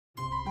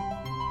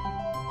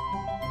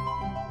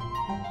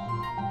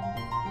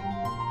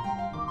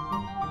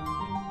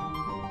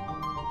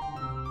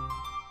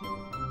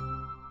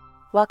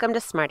Welcome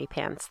to Smarty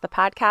Pants, the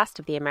podcast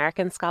of the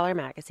American Scholar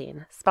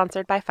magazine,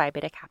 sponsored by Phi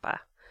Beta Kappa.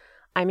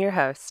 I'm your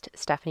host,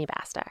 Stephanie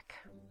Bastek.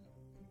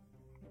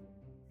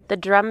 The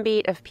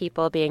drumbeat of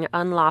people being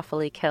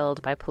unlawfully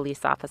killed by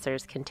police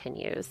officers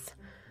continues.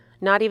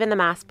 Not even the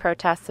mass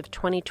protests of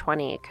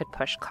 2020 could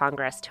push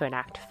Congress to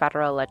enact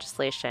federal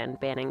legislation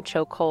banning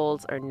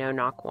chokeholds or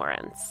no-knock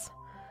warrants.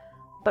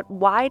 But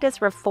why does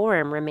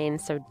reform remain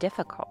so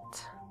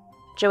difficult?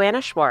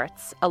 Joanna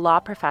Schwartz, a law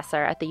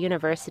professor at the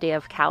University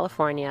of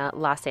California,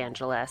 Los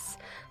Angeles,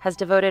 has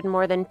devoted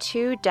more than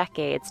 2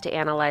 decades to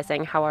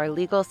analyzing how our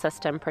legal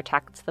system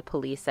protects the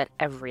police at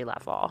every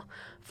level,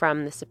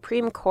 from the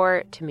Supreme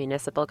Court to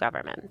municipal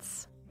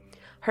governments.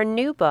 Her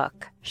new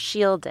book,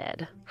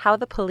 Shielded: How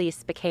the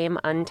Police Became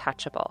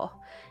Untouchable,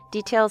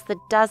 details the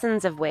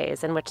dozens of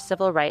ways in which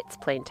civil rights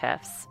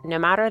plaintiffs, no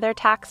matter their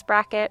tax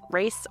bracket,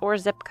 race, or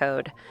zip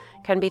code,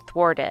 can be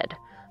thwarted,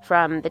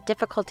 from the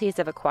difficulties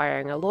of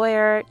acquiring a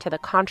lawyer to the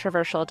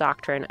controversial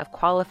doctrine of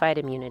qualified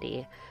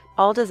immunity,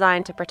 all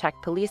designed to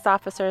protect police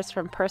officers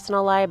from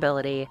personal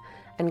liability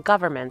and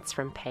governments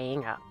from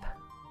paying up.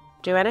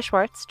 Joanna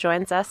Schwartz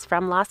joins us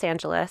from Los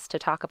Angeles to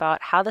talk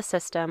about how the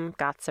system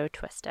got so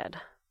twisted.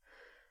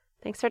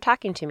 Thanks for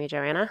talking to me,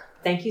 Joanna.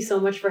 Thank you so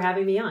much for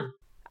having me on.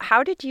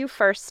 How did you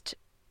first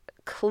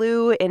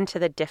clue into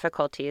the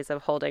difficulties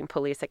of holding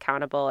police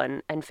accountable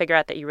and figure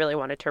out that you really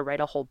wanted to write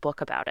a whole book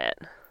about it?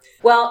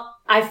 Well,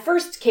 I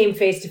first came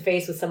face to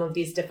face with some of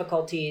these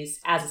difficulties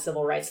as a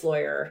civil rights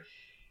lawyer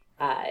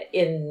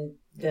in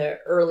the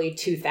early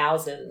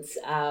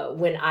 2000s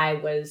when I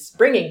was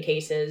bringing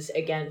cases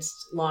against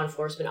law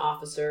enforcement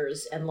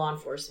officers and law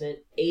enforcement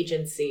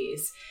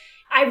agencies.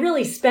 I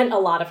really spent a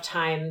lot of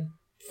time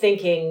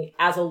thinking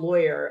as a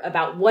lawyer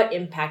about what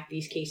impact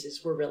these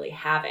cases were really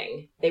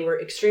having. They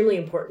were extremely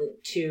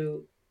important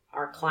to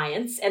our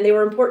clients, and they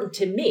were important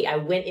to me. I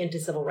went into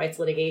civil rights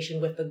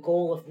litigation with the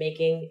goal of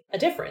making a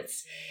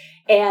difference.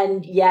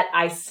 And yet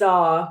I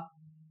saw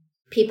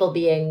people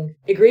being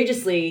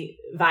egregiously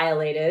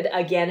violated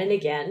again and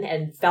again,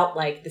 and felt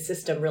like the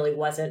system really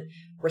wasn't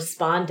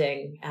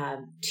responding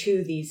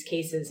to these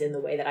cases in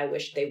the way that I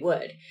wished they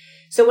would.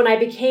 So when I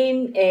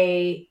became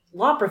a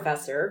law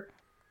professor,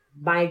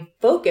 my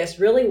focus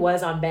really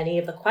was on many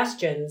of the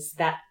questions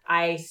that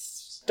I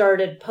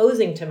started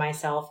posing to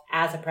myself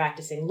as a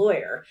practicing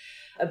lawyer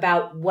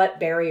about what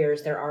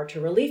barriers there are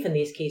to relief in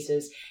these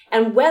cases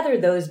and whether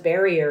those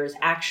barriers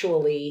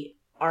actually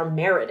are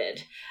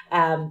merited,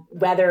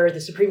 whether the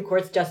Supreme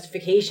Court's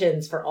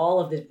justifications for all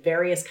of the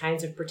various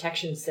kinds of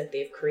protections that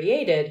they've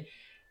created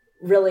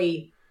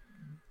really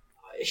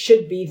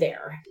should be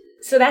there.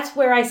 So that's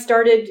where I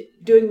started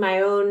doing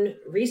my own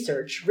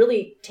research,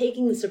 really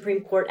taking the Supreme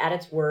Court at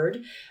its word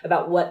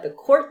about what the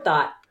court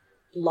thought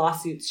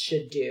lawsuits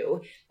should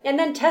do, and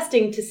then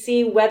testing to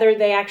see whether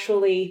they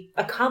actually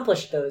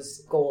accomplished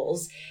those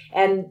goals.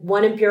 And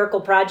one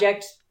empirical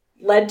project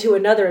led to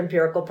another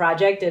empirical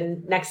project,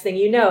 and next thing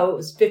you know, it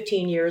was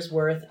 15 years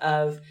worth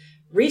of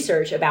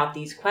research about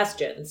these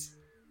questions.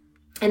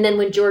 And then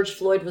when George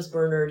Floyd was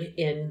murdered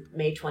in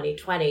May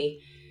 2020,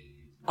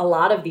 a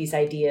lot of these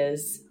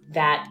ideas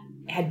that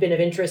had been of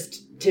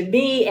interest to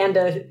me and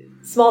a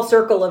small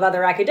circle of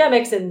other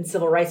academics and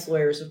civil rights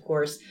lawyers, of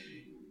course,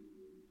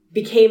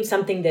 became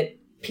something that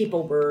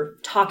people were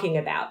talking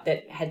about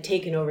that had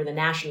taken over the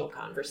national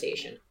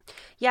conversation.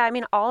 Yeah, I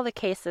mean, all the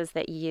cases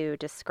that you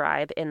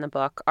describe in the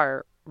book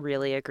are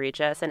really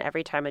egregious. And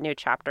every time a new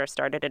chapter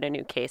started and a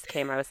new case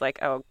came, I was like,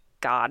 oh,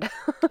 God,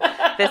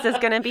 this is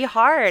going to be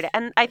hard.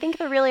 And I think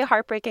the really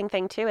heartbreaking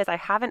thing, too, is I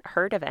haven't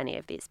heard of any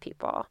of these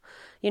people,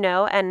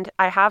 and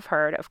I have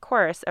heard, of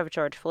course, of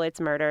George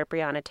Floyd's murder,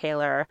 Breonna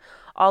Taylor,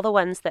 all the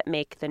ones that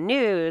make the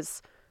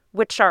news,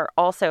 which are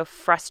also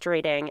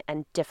frustrating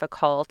and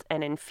difficult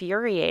and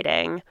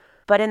infuriating.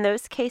 But in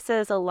those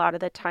cases, a lot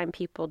of the time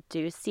people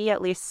do see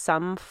at least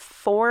some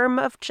form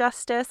of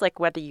justice,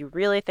 like whether you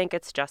really think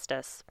it's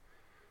justice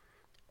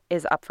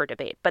is up for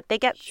debate, but they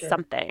get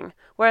something.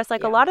 Whereas a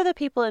lot of the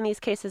people in these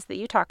cases that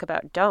you talk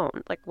about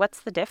don't. Like, what's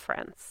the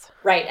difference?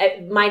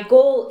 Right. My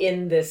goal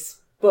in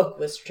this book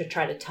was to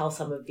try to tell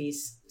some of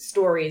these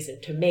stories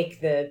and to make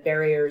the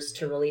barriers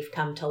to relief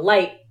come to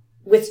light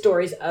with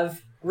stories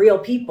of real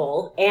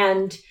people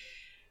and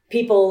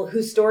people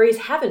whose stories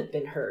haven't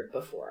been heard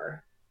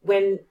before.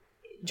 When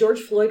George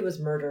Floyd was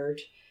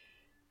murdered,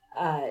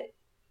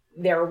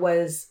 there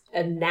was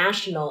a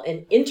national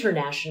and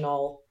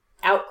international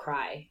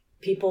outcry.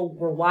 People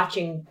were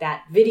watching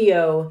that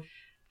video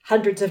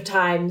hundreds of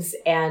times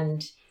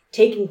and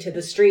taking to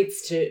the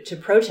streets to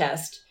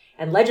protest,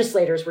 and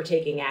legislators were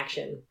taking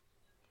action.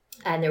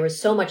 And there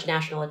was so much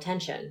national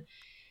attention.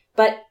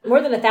 But more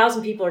than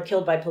 1,000 people are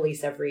killed by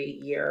police every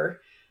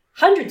year.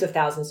 Hundreds of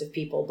thousands of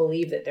people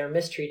believe that they're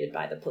mistreated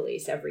by the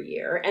police every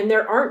year. And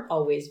there aren't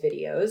always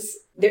videos.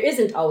 There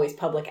isn't always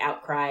public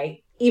outcry,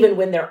 even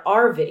when there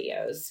are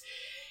videos.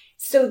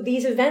 So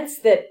these events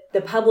that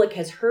the public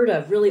has heard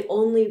of really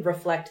only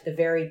reflect the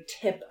very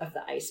tip of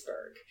the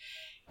iceberg.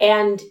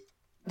 And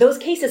those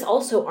cases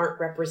also aren't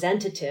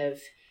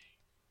representative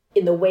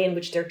in the way in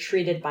which they're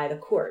treated by the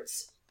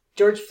courts.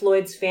 George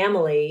Floyd's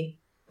family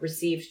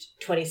received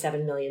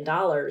 $27 million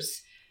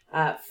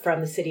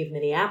from the city of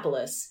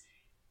Minneapolis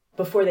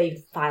before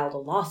they filed a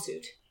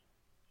lawsuit.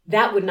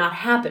 That would not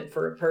happen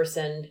for a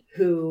person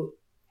who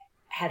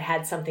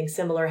had something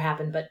similar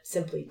happen, but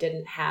simply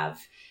didn't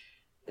have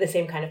the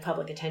same kind of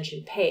public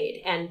attention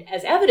paid. And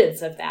as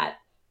evidence of that,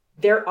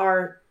 there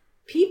are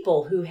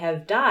people who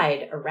have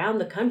died around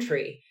the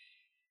country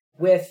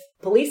with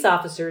police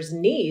officers'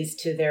 knees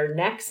to their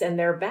necks and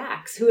their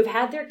backs who have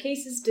had their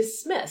cases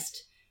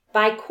dismissed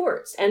by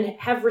courts and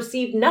have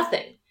received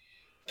nothing.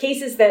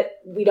 Cases that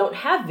we don't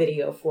have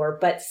video for,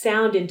 but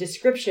sound in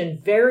description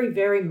very,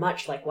 very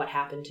much like what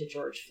happened to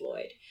George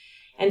Floyd.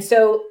 And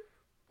so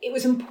it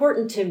was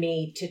important to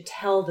me to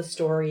tell the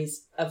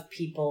stories of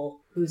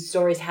people whose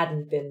stories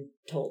hadn't been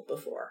told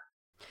before.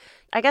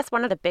 I guess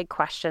one of the big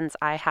questions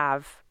I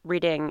have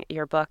reading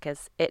your book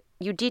is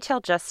you detail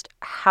just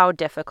how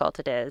difficult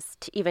it is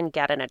to even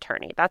get an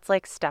attorney. That's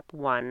like step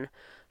one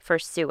for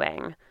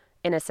suing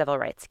in a civil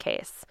rights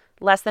case.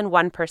 Less than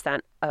 1%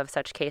 of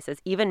such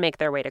cases even make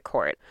their way to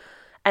court.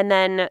 And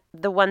then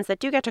the ones that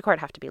do get to court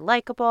have to be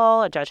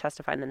likable. A judge has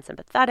to find them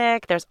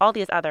sympathetic. There's all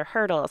these other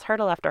hurdles,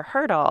 hurdle after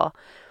hurdle.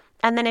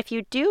 And then if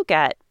you do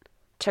get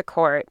to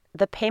court,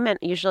 the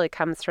payment usually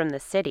comes from the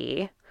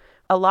city.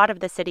 A lot of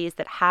the cities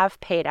that have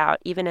paid out,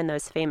 even in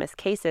those famous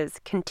cases,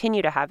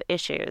 continue to have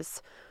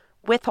issues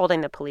with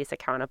holding the police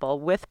accountable,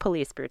 with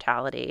police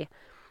brutality.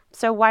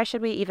 So why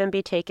should we even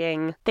be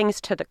taking things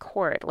to the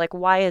court? Like,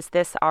 why is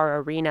this our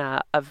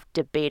arena of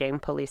debating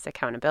police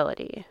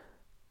accountability?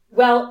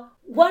 Well,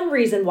 one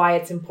reason why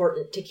it's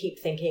important to keep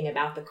thinking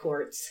about the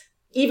courts,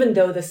 even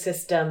though the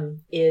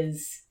system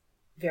is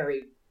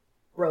very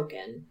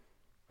broken,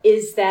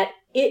 is that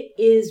it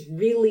is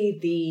really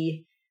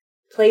the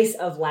place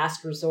of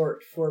last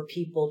resort for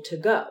people to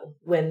go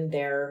when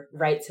their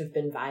rights have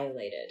been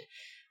violated.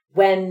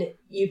 When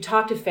you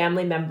talk to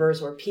family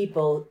members or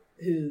people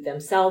who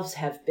themselves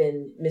have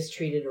been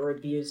mistreated or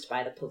abused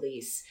by the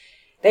police,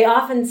 they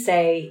often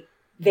say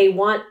they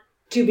want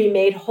to be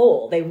made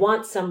whole. They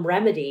want some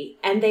remedy,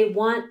 and they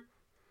want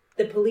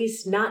the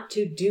police not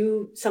to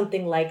do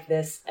something like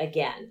this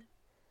again.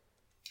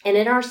 And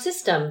in our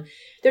system,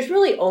 there's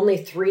really only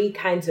three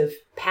kinds of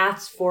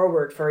paths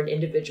forward for an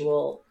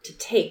individual to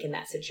take in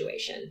that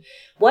situation.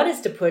 One is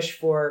to push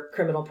for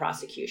criminal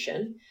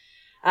prosecution,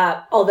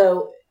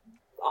 although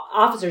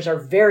officers are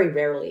very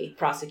rarely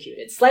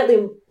prosecuted,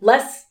 slightly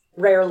less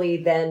rarely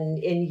than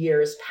in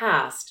years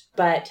past.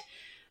 But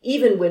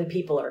even when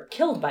people are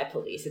killed by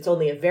police, it's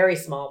only a very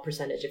small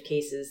percentage of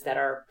cases that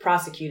are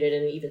prosecuted,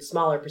 and an even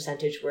smaller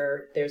percentage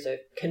where there's a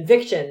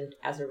conviction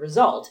as a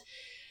result.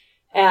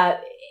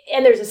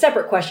 And there's a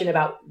separate question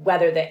about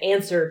whether the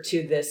answer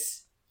to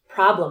this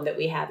problem that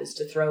we have is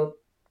to throw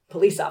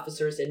police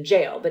officers in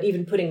jail. But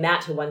even putting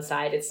that to one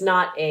side, it's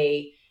not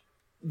a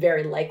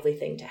very likely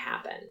thing to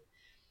happen.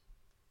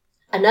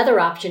 Another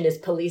option is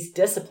police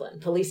discipline.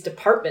 Police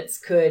departments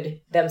could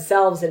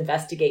themselves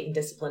investigate and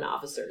discipline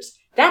officers.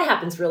 That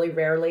happens really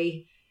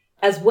rarely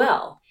as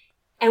well.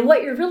 And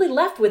what you're really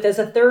left with as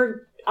a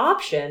third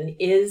option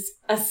is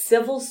a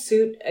civil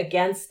suit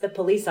against the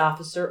police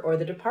officer or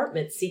the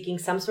department seeking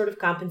some sort of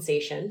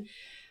compensation,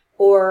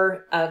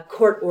 or a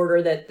court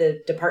order that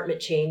the department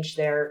change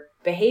their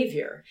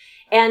behavior.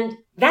 And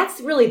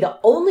that's really the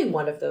only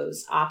one of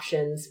those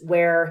options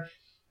where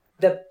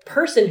the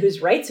person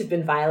whose rights have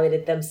been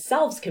violated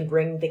themselves can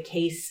bring the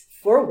case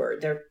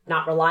forward. They're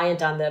not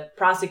reliant on the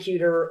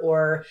prosecutor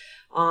or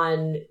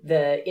on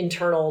the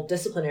internal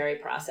disciplinary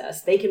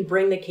process. They can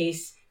bring the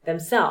case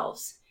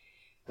themselves.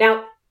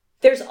 Now,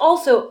 there's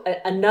also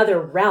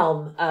another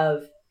realm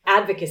of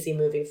advocacy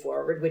moving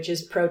forward, which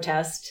is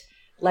protest,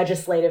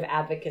 legislative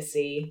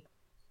advocacy,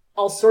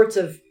 all sorts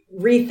of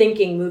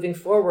rethinking moving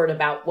forward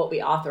about what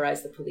we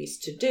authorize the police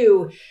to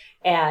do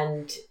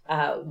and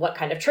what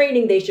kind of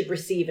training they should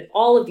receive, and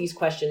all of these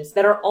questions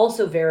that are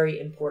also very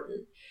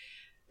important.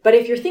 But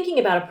if you're thinking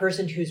about a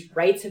person whose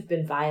rights have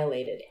been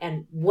violated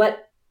and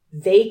what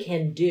they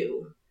can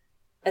do,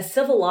 a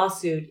civil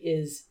lawsuit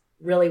is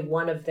really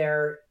one of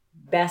their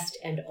best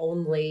and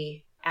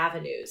only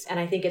avenues. And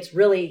I think it's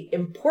really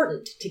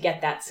important to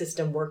get that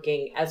system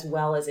working as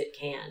well as it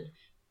can.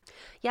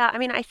 Yeah, I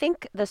mean, I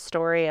think the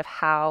story of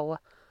how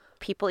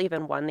people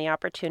even won the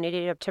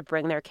opportunity to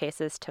bring their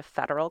cases to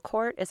federal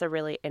court is a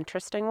really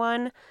interesting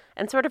one,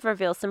 and sort of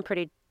reveals some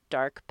pretty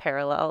dark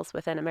parallels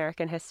within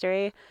American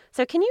history.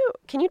 So can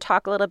you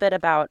talk a little bit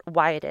about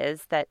why it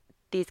is that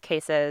these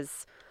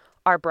cases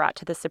are brought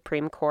to the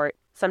Supreme Court,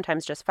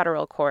 sometimes just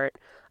federal court,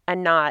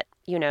 and not,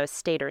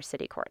 state or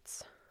city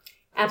courts?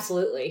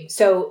 Absolutely.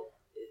 So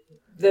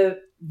the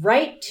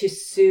right to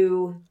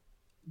sue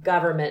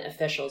government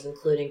officials,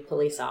 including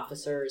police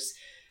officers,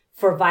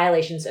 for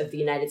violations of the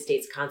United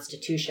States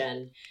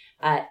Constitution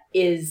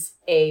is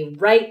a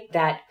right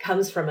that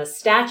comes from a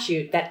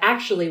statute that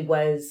actually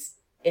was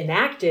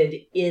enacted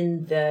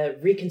in the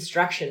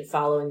Reconstruction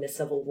following the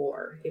Civil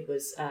War. It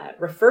was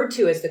referred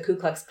to as the Ku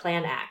Klux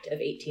Klan Act of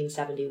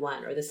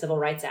 1871, or the Civil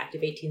Rights Act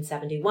of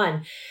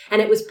 1871.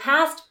 And it was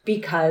passed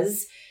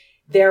because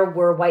there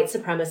were white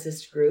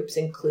supremacist groups,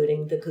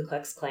 including the Ku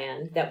Klux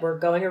Klan, that were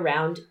going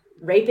around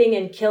raping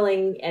and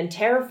killing and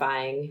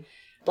terrifying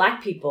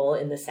Black people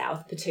in the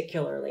South,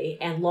 particularly.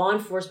 And law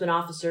enforcement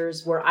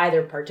officers were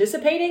either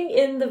participating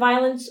in the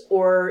violence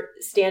or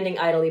standing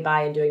idly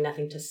by and doing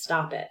nothing to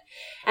stop it.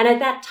 And at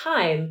that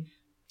time,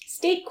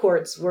 state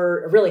courts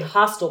were a really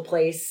hostile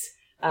place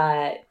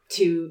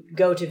to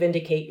go to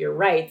vindicate your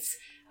rights.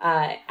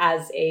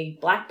 As a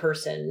Black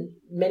person,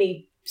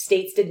 many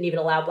states didn't even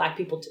allow Black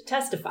people to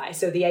testify.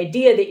 So the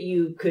idea that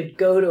you could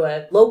go to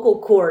a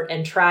local court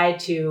and try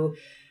to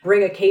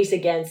bring a case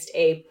against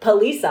a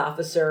police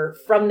officer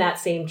from that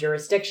same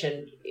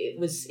jurisdiction, it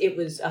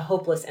was a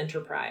hopeless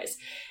enterprise.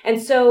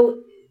 And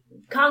so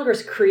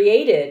Congress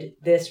created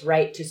this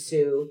right to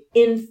sue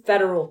in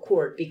federal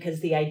court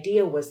because the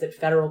idea was that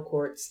federal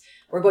courts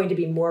were going to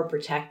be more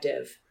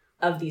protective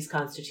of these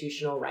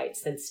constitutional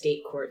rights than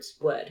state courts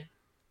would.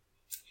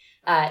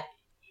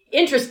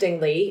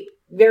 Interestingly,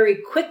 very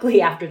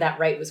quickly after that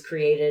right was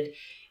created,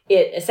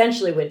 it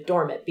essentially went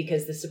dormant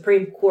because the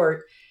Supreme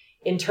Court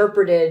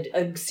interpreted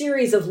a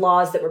series of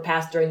laws that were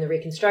passed during the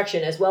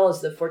Reconstruction, as well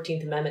as the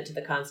 14th Amendment to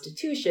the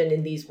Constitution,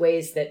 in these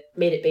ways that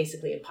made it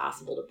basically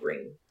impossible to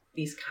bring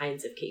these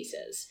kinds of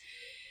cases.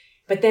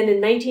 But then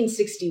in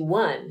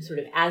 1961, sort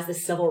of as the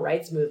civil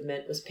rights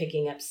movement was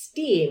picking up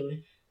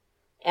steam,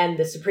 and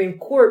the Supreme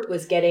Court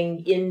was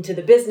getting into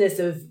the business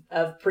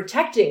of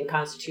protecting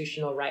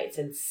constitutional rights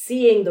and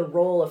seeing the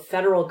role of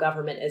federal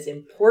government as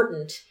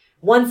important,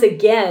 once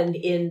again,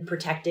 in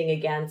protecting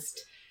against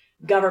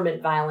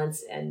government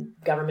violence and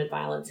government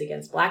violence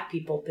against Black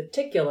people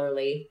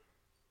particularly,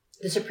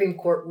 the Supreme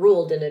Court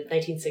ruled in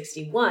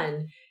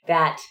 1961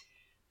 that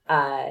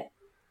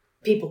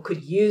people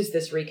could use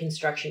this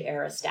Reconstruction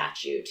era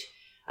statute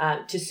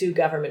to sue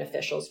government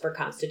officials for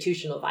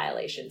constitutional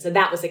violations. And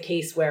that was a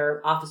case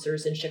where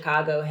officers in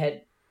Chicago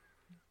had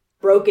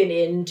broken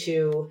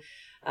into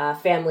a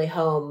family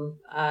home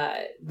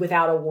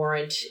without a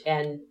warrant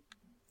and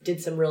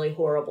did some really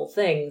horrible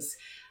things.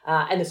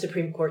 And the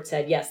Supreme Court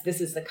said, yes, this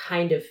is the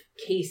kind of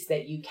case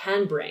that you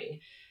can bring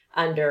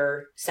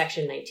under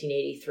Section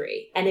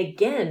 1983. And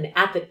again,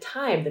 at the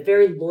time, the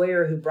very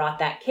lawyer who brought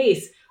that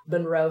case,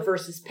 Monroe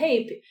versus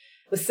Pape,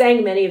 was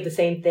saying many of the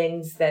same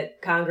things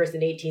that Congress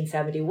in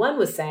 1871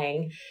 was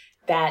saying,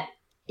 that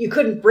you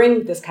couldn't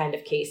bring this kind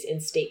of case in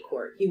state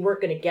court. You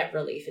weren't going to get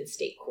relief in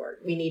state court.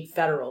 We need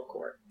federal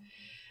court.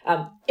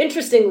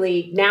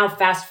 Interestingly, now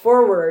fast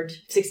forward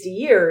 60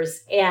 years,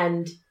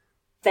 and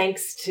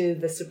thanks to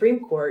the Supreme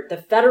Court, the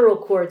federal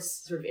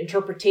court's sort of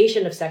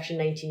interpretation of Section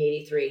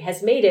 1983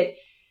 has made it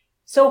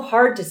so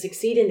hard to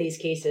succeed in these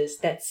cases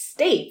that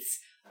states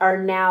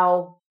are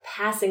now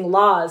passing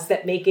laws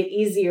that make it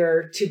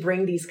easier to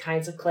bring these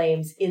kinds of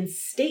claims in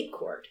state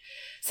court.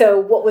 So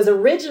what was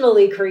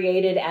originally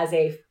created as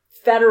a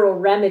federal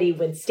remedy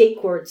when state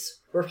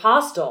courts were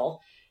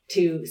hostile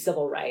to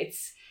civil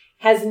rights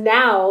has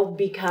now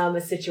become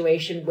a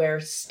situation where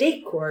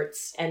state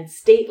courts and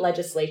state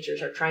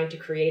legislatures are trying to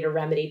create a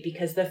remedy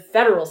because the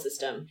federal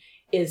system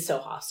is so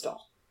hostile.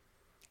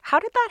 How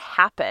did that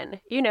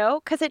happen?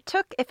 Because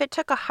if it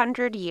took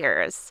 100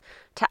 years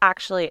to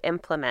actually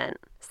implement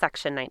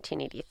Section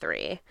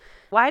 1983,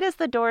 why does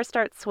the door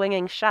start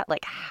swinging shut?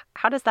 Like,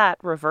 how does that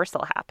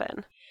reversal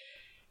happen?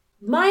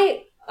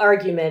 My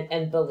argument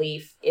and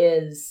belief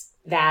is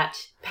that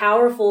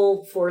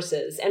powerful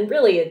forces, and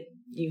really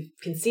you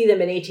can see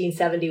them in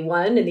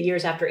 1871, in the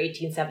years after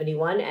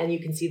 1871, and you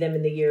can see them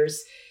in the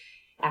years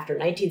after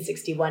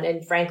 1961.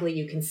 And frankly,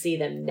 you can see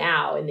them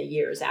now in the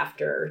years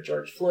after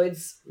George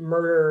Floyd's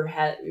murder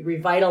had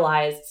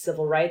revitalized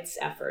civil rights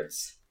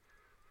efforts.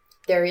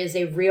 There is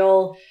a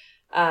real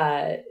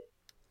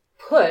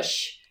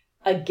push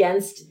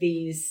against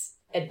these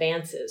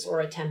advances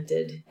or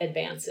attempted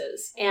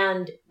advances.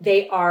 And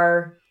they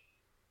are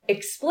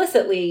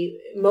explicitly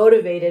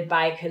motivated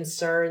by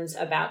concerns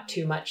about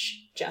too much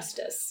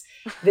justice.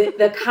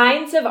 The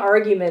kinds of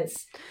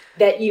arguments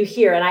that you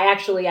hear, and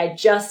I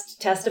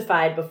just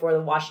testified before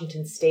the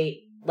Washington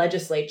State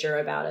Legislature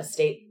about a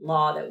state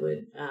law that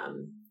would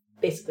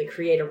basically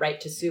create a right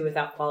to sue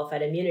without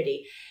qualified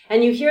immunity.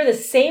 And you hear the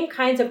same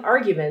kinds of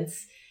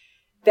arguments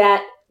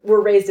that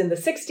were raised in the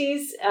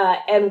 60s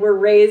and were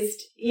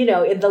raised,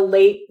 in the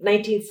late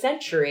 19th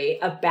century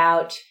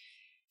about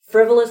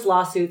frivolous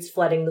lawsuits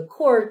flooding the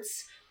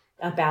courts,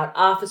 about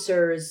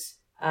officers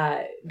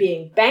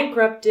being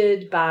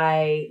bankrupted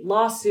by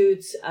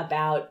lawsuits,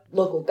 about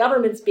local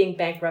governments being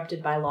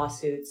bankrupted by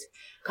lawsuits,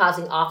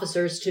 causing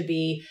officers to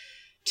be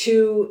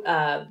too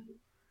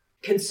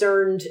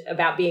concerned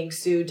about being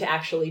sued to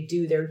actually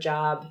do their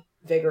job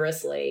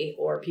vigorously,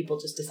 or people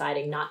just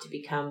deciding not to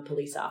become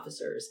police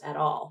officers at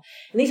all.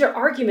 And these are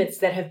arguments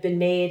that have been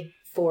made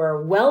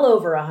for well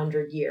over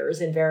 100 years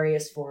in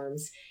various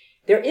forms.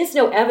 There is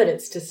no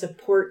evidence to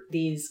support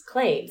these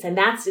claims. And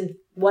that's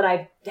what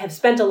I have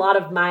spent a lot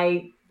of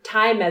my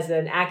time as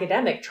an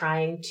academic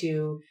trying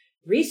to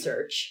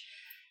research,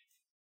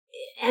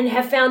 and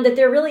have found that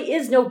there really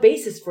is no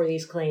basis for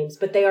these claims,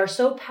 but they are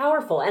so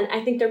powerful. And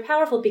I think they're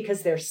powerful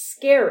because they're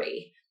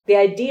scary. the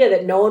idea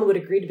that no one would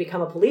agree to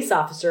become a police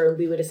officer and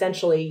we would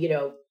essentially,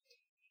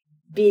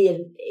 be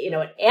in,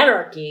 an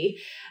anarchy,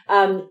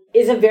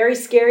 is a very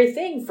scary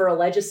thing for a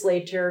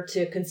legislature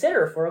to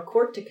consider, for a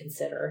court to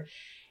consider.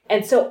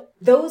 And so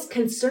those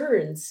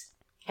concerns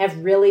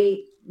have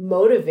really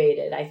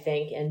motivated, I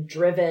think, and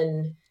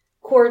driven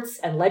courts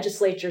and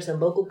legislatures and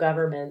local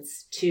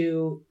governments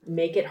to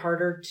make it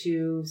harder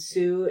to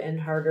sue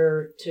and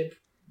harder to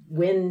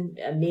win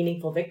a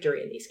meaningful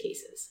victory in these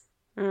cases.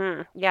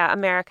 Yeah,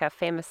 America,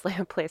 famously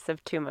a place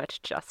of too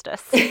much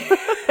justice.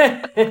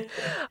 It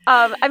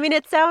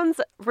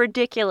sounds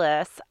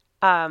ridiculous,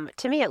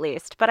 to me at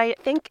least, but I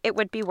think it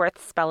would be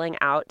worth spelling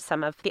out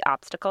some of the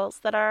obstacles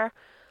that are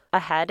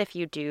ahead if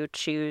you do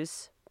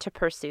choose to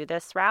pursue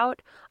this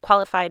route.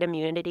 Qualified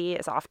immunity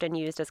is often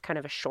used as kind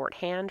of a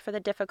shorthand for the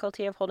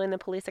difficulty of holding the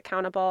police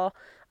accountable.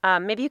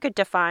 Maybe you could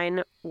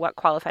define what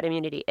qualified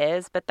immunity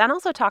is, but then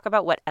also talk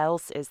about what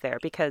else is there,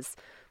 because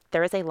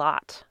there is a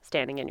lot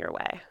standing in your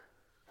way.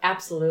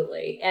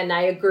 Absolutely. And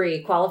I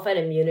agree. Qualified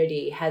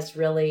immunity has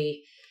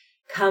really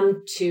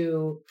come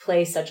to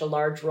play such a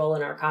large role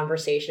in our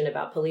conversation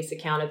about police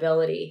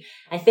accountability.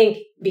 I think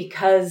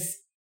because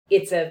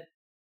it's a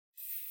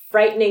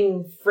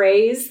frightening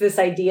phrase, this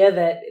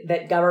idea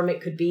that government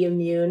could be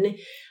immune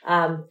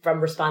from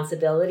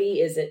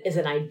responsibility is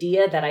an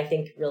idea that I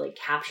think really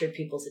captured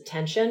people's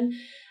attention.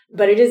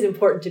 But it is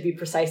important to be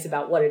precise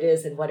about what it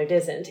is and what it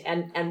isn't,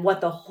 and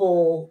what the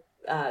whole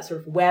sort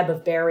of web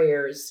of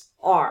barriers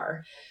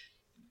are.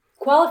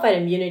 Qualified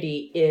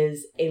immunity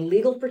is a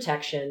legal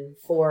protection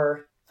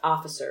for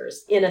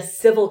officers in a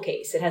civil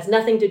case. It has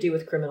nothing to do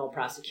with criminal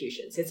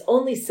prosecutions. It's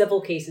only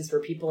civil cases where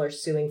people are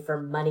suing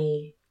for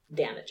money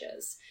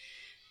damages.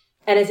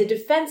 And it's a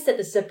defense that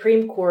the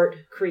Supreme Court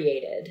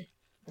created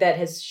that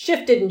has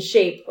shifted in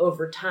shape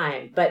over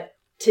time. But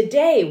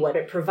today, what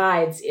it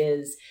provides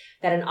is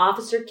that an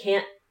officer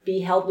can't be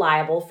held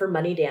liable for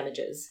money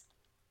damages,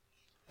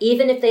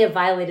 even if they have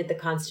violated the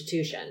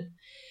Constitution,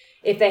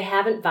 if they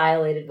haven't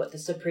violated what the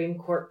Supreme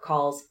Court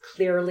calls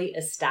clearly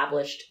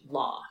established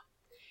law.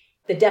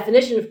 The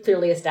definition of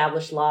clearly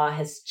established law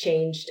has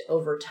changed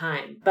over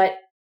time, but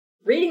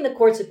reading the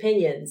court's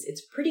opinions,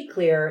 it's pretty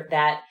clear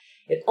that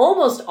it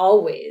almost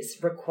always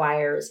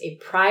requires a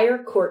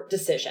prior court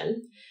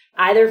decision,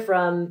 either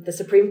from the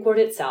Supreme Court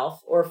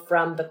itself or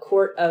from the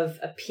Court of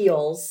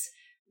Appeals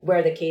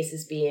where the case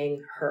is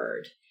being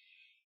heard.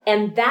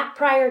 And that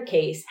prior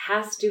case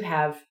has to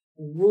have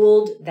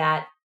ruled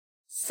that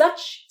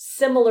such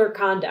similar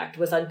conduct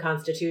was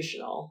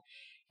unconstitutional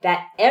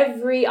that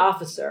every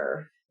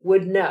officer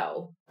would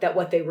know that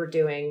what they were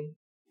doing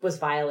was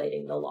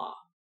violating the law.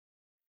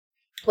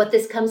 What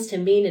this comes to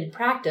mean in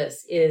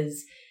practice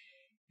is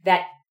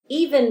that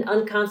even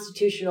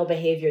unconstitutional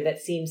behavior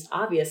that seems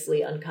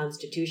obviously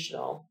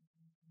unconstitutional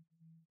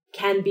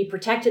can be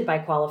protected by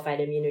qualified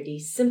immunity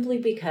simply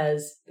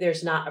because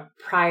there's not a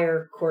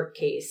prior court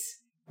case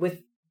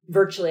with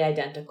virtually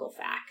identical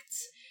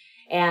facts.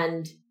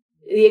 And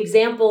the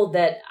example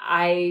that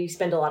I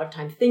spend a lot of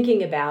time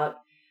thinking about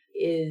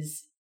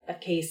is a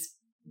case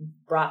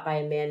brought by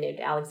a man named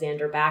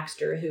Alexander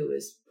Baxter, who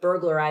was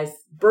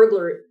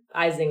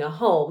burglarizing a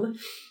home,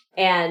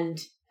 and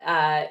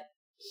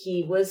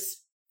he was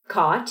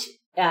caught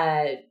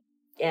and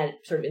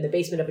sort of in the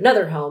basement of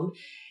another home.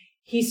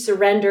 He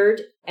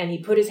surrendered and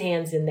he put his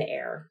hands in the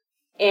air,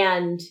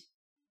 and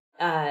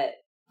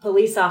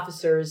police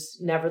officers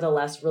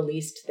nevertheless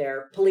released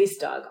their police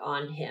dog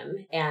on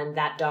him, and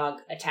that dog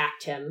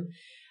attacked him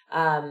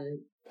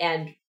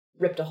and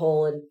ripped a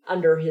hole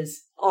under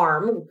his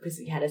arm because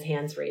he had his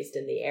hands raised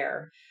in the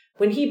air.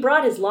 When he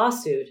brought his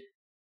lawsuit,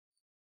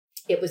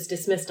 it was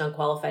dismissed on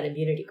qualified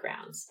immunity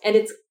grounds. And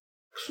it's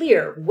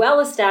clear, well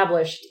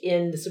established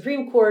in the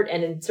Supreme Court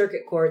and in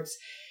circuit courts,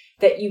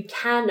 that you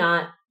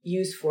cannot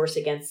use force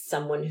against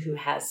someone who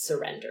has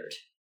surrendered.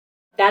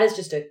 That is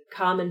just a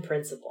common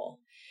principle.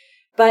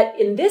 But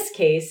in this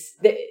case,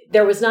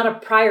 there was not a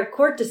prior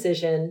court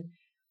decision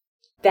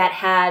that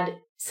had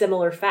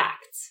similar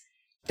facts.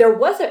 There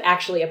was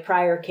actually a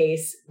prior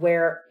case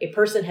where a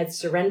person had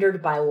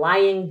surrendered by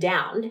lying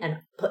down,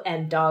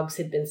 and dogs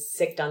had been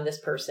sicked on this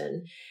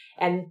person.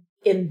 And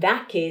in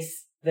that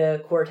case,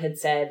 the court had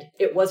said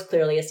it was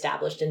clearly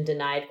established and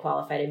denied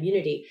qualified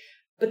immunity.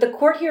 But the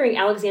court hearing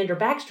Alexander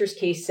Baxter's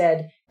case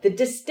said the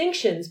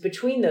distinctions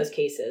between those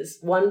cases,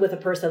 one with a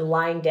person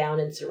lying down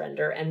in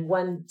surrender and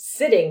one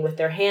sitting with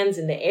their hands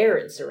in the air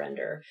in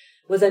surrender,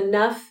 was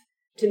enough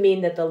to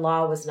mean that the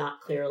law was not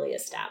clearly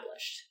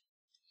established.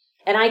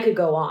 And I could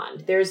go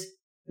on. There's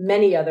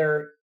many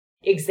other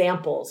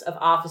examples of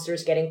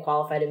officers getting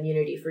qualified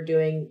immunity for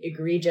doing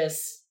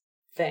egregious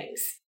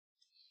things.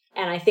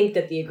 And I think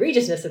that the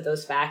egregiousness of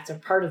those facts are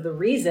part of the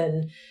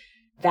reason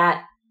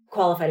that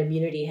qualified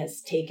immunity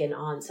has taken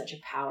on such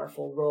a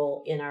powerful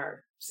role in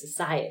our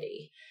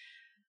society.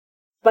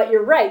 But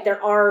you're right,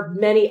 there are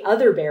many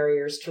other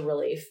barriers to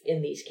relief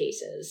in these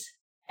cases.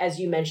 As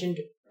you mentioned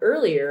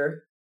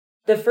earlier,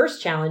 the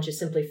first challenge is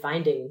simply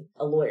finding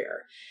a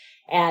lawyer.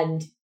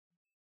 And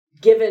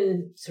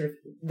given sort of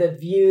the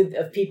view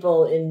of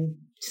people in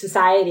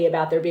society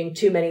about there being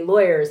too many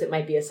lawyers, it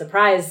might be a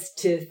surprise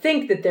to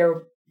think that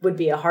there would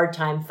be a hard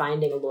time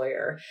finding a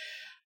lawyer.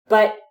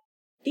 But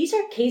these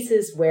are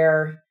cases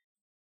where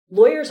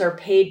lawyers are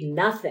paid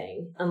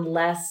nothing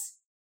unless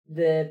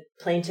the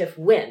plaintiff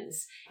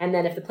wins. And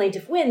then if the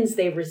plaintiff wins,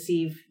 they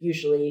receive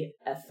usually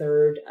a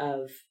third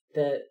of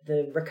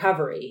the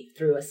recovery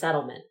through a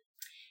settlement.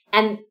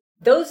 And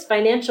those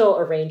financial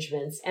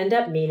arrangements end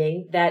up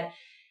meaning that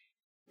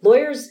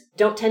lawyers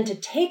don't tend to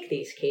take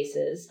these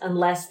cases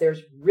unless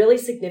there's really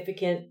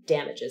significant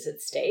damages at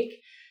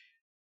stake,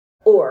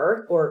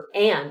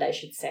 and I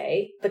should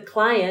say, the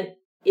client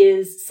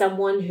is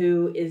someone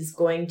who is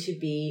going to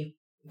be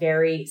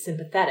very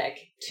sympathetic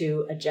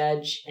to a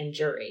judge and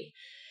jury,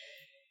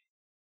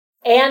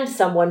 and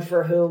someone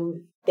for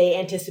whom they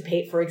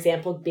anticipate, for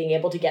example, being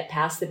able to get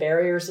past the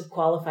barriers of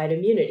qualified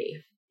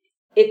immunity.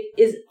 It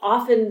is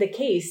often the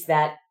case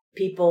that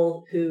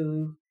people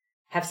who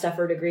have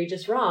suffered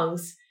egregious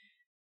wrongs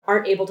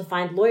aren't able to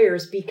find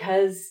lawyers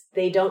because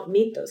they don't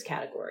meet those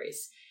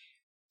categories.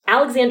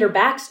 Alexander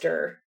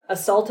Baxter,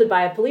 assaulted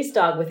by a police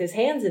dog with his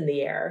hands in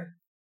the air,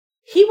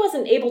 he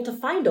wasn't able to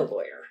find a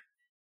lawyer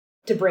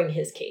to bring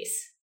his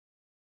case.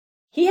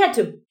 He had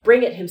to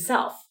bring it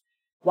himself.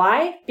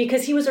 Why?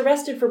 Because he was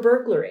arrested for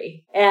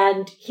burglary,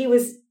 and he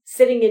was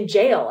sitting in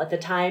jail at the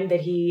time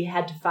that he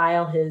had to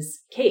file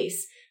his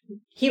case.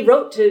 He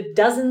wrote to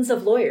dozens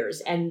of lawyers,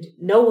 and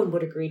no one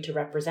would agree to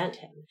represent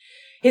him.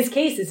 His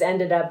cases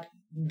ended up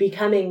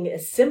becoming a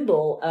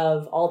symbol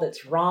of all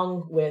that's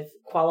wrong with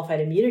qualified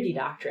immunity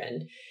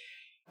doctrine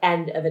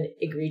and of an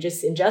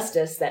egregious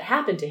injustice that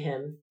happened to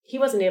him. He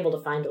wasn't able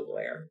to find a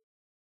lawyer.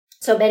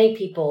 So many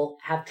people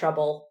have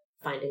trouble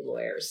finding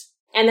lawyers.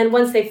 And then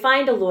once they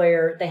find a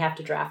lawyer, they have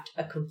to draft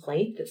a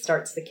complaint that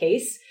starts the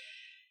case.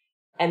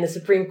 And the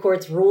Supreme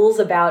Court's rules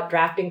about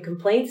drafting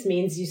complaints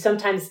means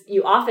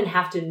you often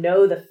have to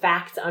know the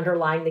facts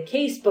underlying the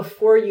case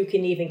before you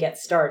can even get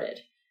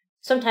started.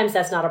 Sometimes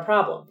that's not a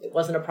problem. It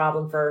wasn't a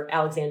problem for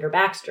Alexander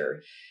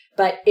Baxter,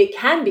 but it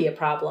can be a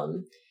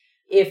problem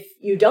if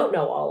you don't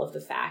know all of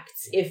the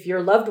facts. If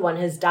your loved one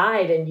has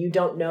died and you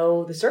don't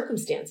know the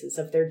circumstances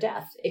of their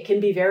death, it can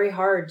be very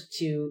hard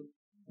to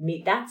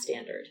meet that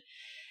standard.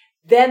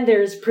 Then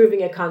there's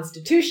proving a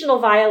constitutional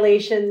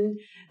violation,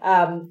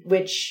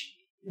 which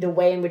the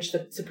way in which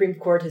the Supreme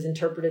Court has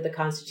interpreted the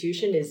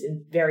Constitution is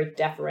in very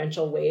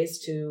deferential ways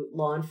to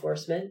law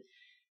enforcement.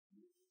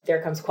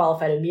 There comes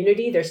qualified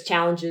immunity. There's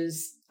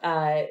challenges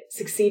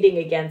succeeding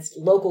against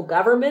local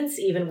governments,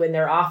 even when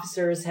their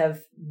officers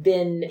have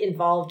been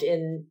involved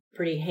in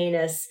pretty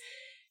heinous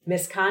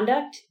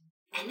misconduct.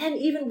 And then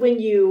even when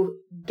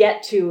you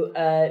get to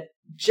a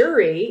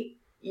jury,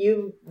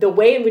 the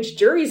way in which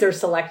juries are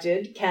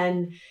selected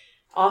can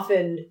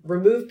often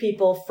remove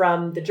people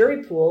from the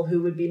jury pool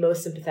who would be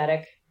most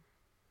sympathetic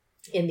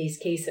in these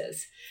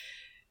cases.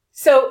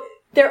 So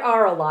there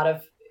are a lot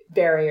of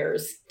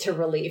barriers to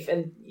relief,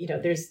 and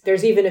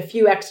there's even a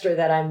few extra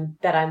that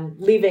I'm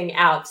leaving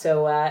out,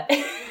 so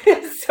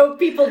so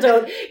people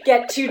don't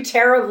get too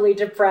terribly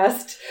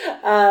depressed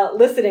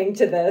listening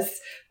to this.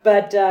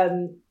 But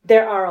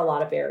there are a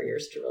lot of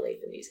barriers to relief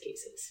in these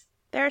cases.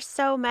 There are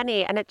so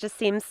many, and it just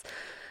seems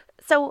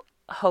so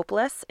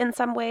hopeless in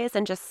some ways,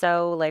 and just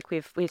so like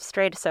we've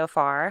strayed so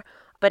far.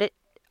 But it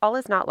all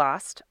is not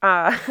lost.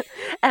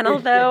 And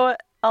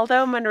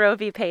although Monroe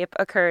v. Pape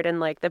occurred in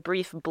like the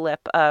brief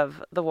blip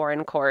of the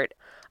Warren Court,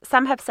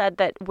 some have said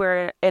that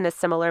we're in a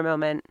similar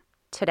moment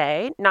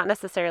today, not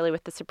necessarily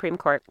with the Supreme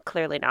Court,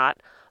 clearly not,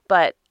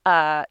 but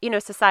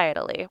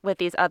societally with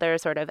these other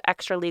sort of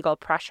extra legal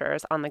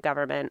pressures on the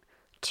government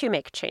to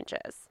make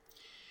changes.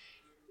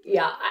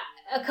 Yeah,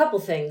 a couple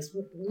things.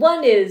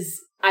 One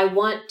is I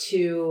want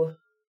to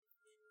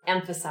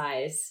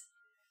emphasize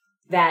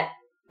that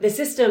the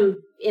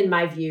system, in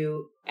my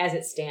view, as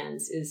it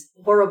stands, is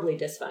horribly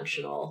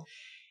dysfunctional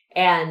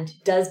and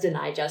does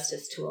deny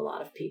justice to a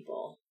lot of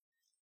people.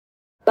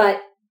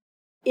 But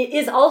it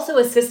is also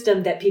a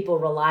system that people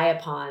rely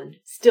upon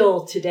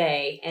still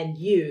today and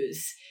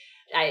use.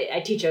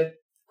 I teach a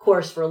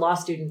course for law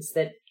students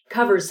that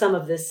covers some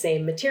of this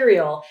same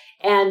material.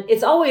 And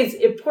it's always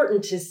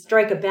important to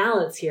strike a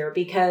balance here,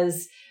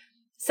 because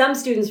some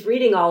students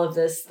reading all of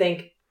this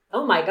think,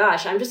 oh my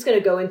gosh, I'm just going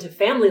to go into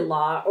family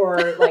law or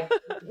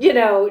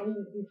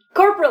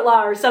corporate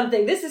law or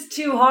something. This is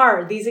too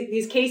hard.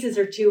 These cases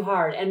are too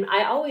hard. And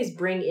I always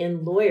bring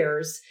in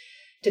lawyers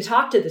to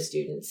talk to the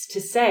students to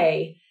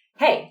say,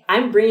 hey,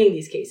 I'm bringing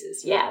these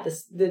cases. Yeah,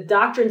 the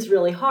doctrine's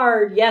really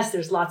hard. Yes,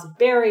 there's lots of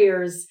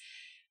barriers,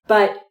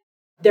 but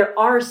there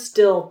are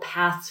still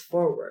paths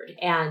forward,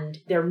 and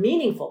they're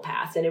meaningful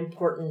paths and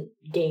important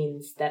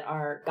gains that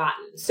are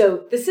gotten.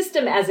 So the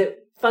system as it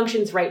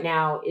functions right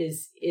now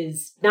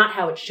is not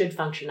how it should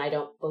function, I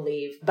don't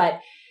believe,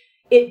 but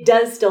it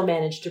does still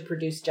manage to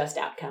produce just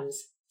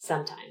outcomes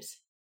sometimes.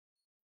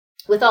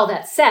 With all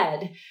that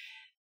said,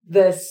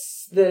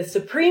 the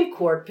Supreme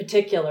Court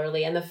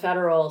particularly, and the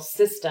federal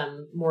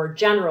system more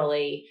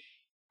generally,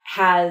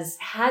 has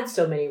had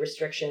so many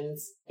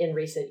restrictions in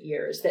recent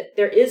years that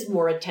there is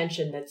more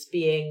attention that's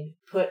being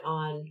put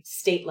on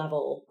state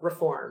level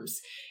reforms.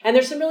 And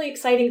there's some really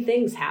exciting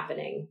things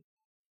happening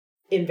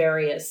in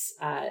various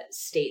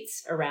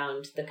states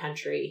around the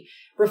country.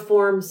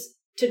 Reforms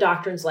to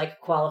doctrines like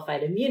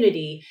qualified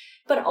immunity,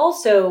 but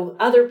also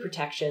other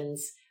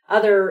protections,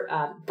 other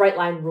bright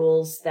line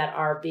rules that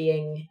are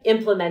being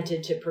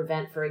implemented to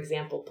prevent, for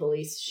example,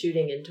 police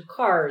shooting into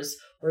cars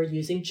or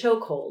using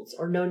chokeholds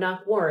or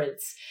no-knock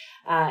warrants.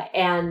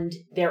 And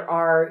there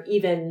are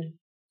even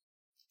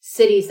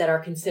cities that are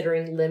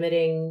considering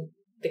limiting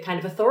the kind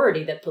of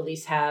authority that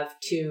police have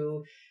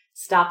to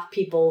stop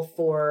people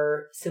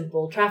for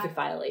simple traffic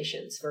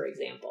violations, for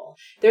example.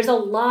 There's a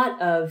lot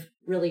of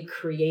really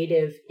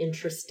creative,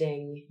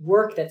 interesting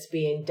work that's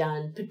being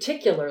done,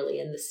 particularly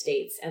in the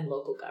states and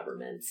local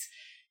governments.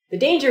 The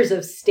dangers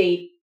of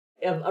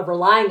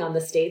relying on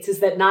the states is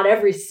that not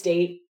every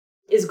state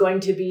is going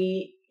to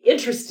be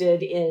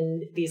interested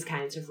in these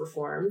kinds of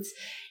reforms,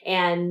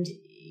 and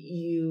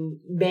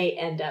you may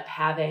end up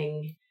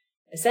having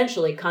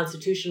essentially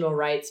constitutional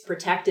rights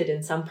protected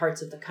in some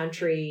parts of the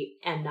country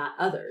and not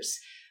others,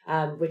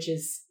 which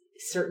is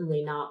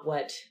certainly not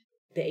what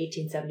the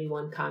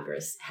 1871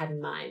 Congress had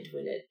in mind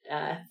when it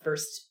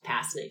first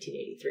passed in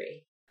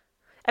 1983.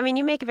 I mean,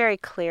 you make very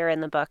clear in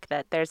the book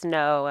that there's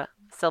no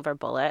silver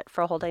bullet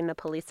for holding the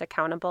police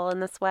accountable in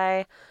this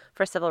way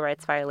for civil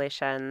rights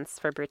violations,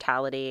 for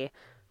brutality.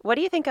 What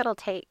do you think it'll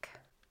take?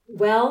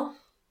 Well,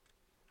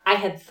 I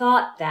had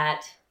thought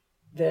that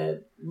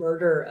the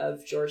murder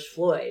of George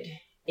Floyd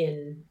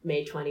in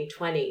May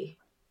 2020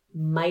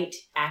 might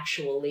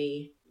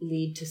actually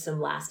lead to some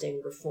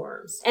lasting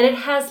reforms. And it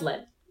has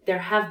led. There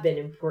have been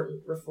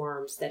important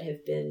reforms that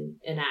have been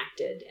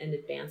enacted and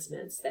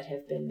advancements that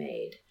have been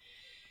made.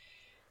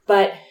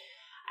 But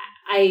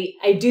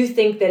I do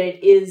think that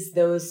it is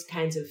those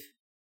kinds of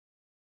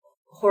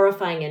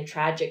horrifying and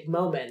tragic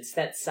moments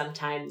that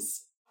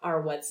sometimes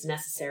are what's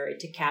necessary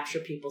to capture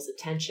people's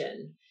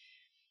attention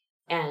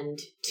and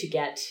to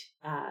get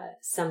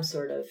some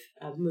sort of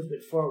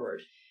movement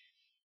forward.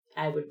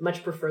 I would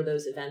much prefer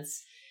those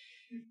events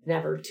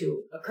never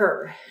to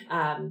occur.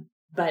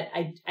 But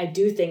I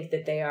do think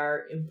that they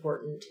are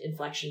important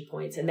inflection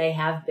points, and they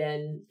have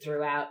been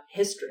throughout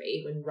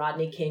history. When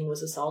Rodney King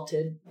was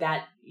assaulted,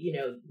 that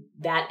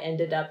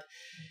ended up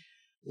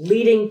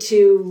leading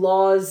to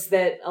laws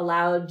that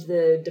allowed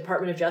the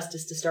Department of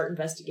Justice to start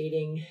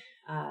investigating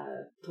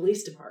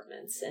police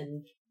departments.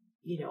 And,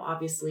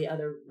 obviously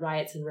other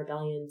riots and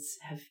rebellions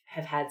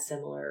have had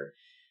similar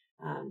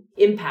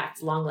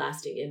impacts,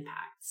 long-lasting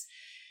impacts.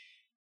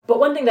 But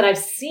one thing that I've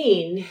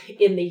seen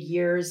in the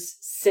years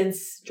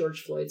since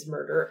George Floyd's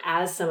murder,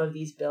 as some of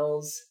these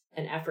bills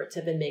and efforts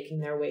have been making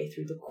their way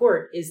through the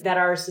court, is that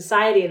our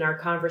society and our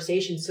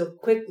conversation so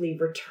quickly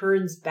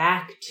returns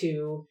back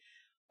to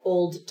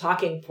old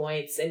talking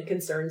points and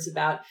concerns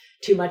about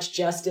too much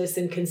justice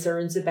and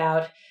concerns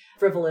about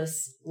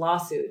frivolous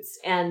lawsuits.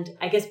 And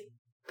I guess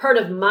part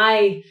of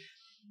my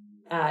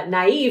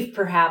naive,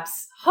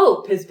 perhaps,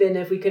 hope has been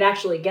if we could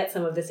actually get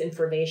some of this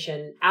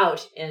information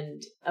out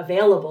and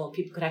available, and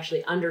people could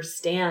actually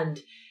understand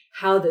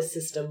how the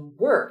system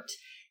worked,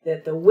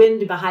 that the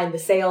wind behind the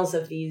sails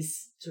of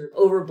these sort of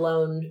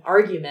overblown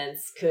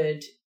arguments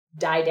could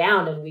die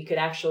down, and we could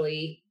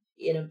actually,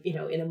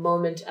 in a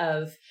moment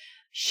of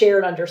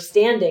shared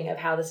understanding of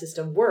how the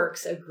system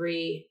works,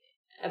 agree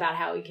about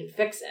how we can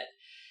fix it.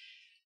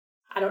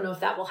 I don't know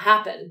if that will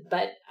happen,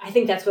 but I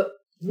think that's what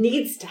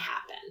needs to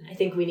happen. I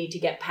think we need to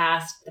get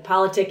past the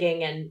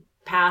politicking and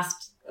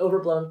past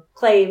overblown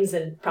claims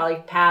and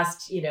probably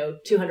past,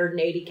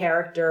 280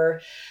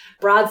 character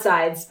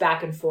broadsides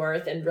back and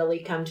forth and really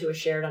come to a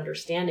shared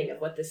understanding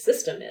of what this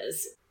system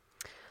is.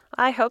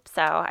 I hope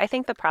so. I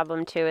think the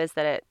problem, too, is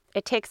that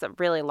it takes a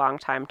really long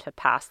time to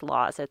pass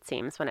laws, it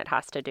seems, when it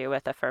has to do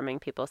with affirming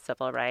people's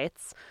civil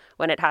rights,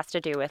 when it has to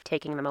do with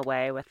taking them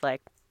away with,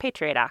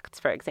 Patriot Acts,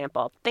 for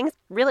example. Things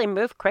really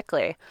move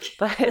quickly,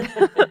 but,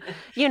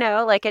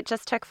 it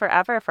just took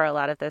forever for a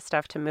lot of this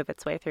stuff to move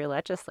its way through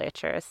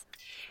legislatures.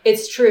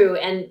 It's true.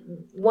 And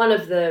one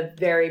of the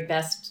very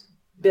best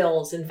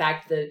bills, in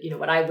fact,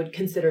 what I would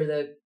consider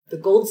the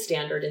gold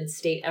standard in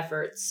state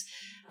efforts,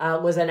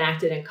 was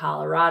enacted in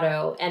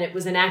Colorado, and it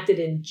was enacted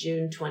in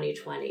June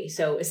 2020.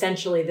 So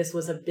essentially, this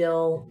was a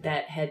bill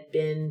that had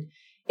been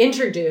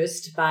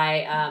introduced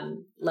by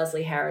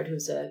Leslie Herod,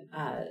 who's a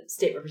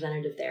state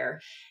representative there,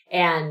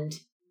 and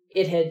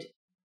it had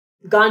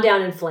gone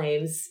down in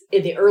flames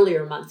in the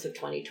earlier months of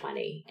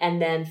 2020.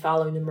 And then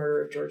following the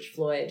murder of George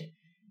Floyd,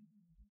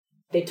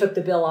 they took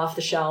the bill off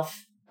the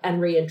shelf and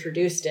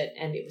reintroduced it,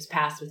 and it was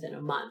passed within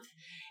a month.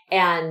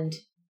 And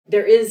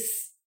there is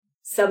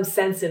some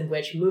sense in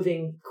which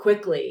moving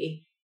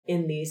quickly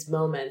in these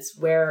moments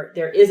where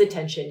there is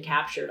attention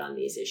captured on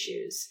these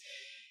issues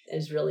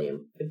is really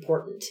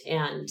important.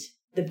 And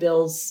the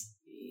bills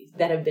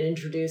that have been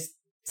introduced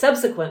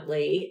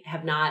subsequently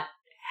have not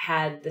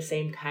had the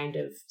same kind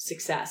of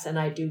success. And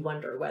I do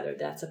wonder whether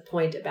that's a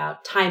point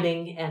about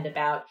timing and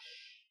about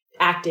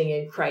acting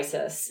in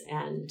crisis.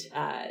 And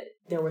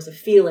there was a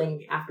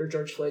feeling after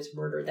George Floyd's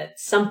murder that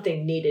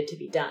something needed to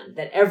be done,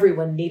 that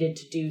everyone needed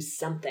to do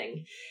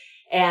something.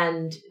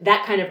 And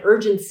that kind of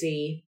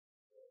urgency,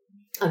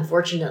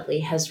 unfortunately,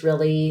 has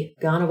really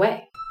gone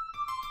away.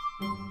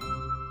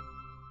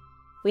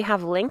 We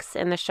have links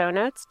in the show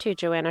notes to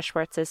Joanna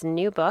Schwartz's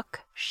new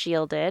book,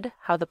 Shielded: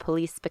 How the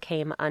Police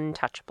Became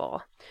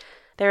Untouchable.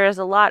 There is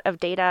a lot of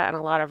data and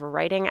a lot of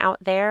writing out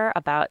there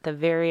about the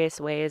various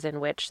ways in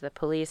which the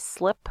police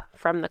slip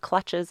from the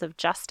clutches of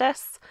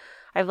justice.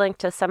 I've linked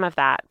to some of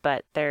that,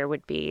 but there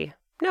would be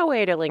no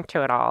way to link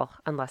to it all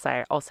unless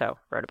I also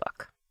wrote a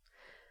book.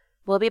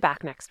 We'll be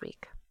back next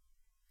week.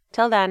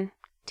 Till then,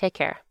 take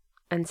care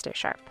and stay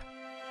sharp.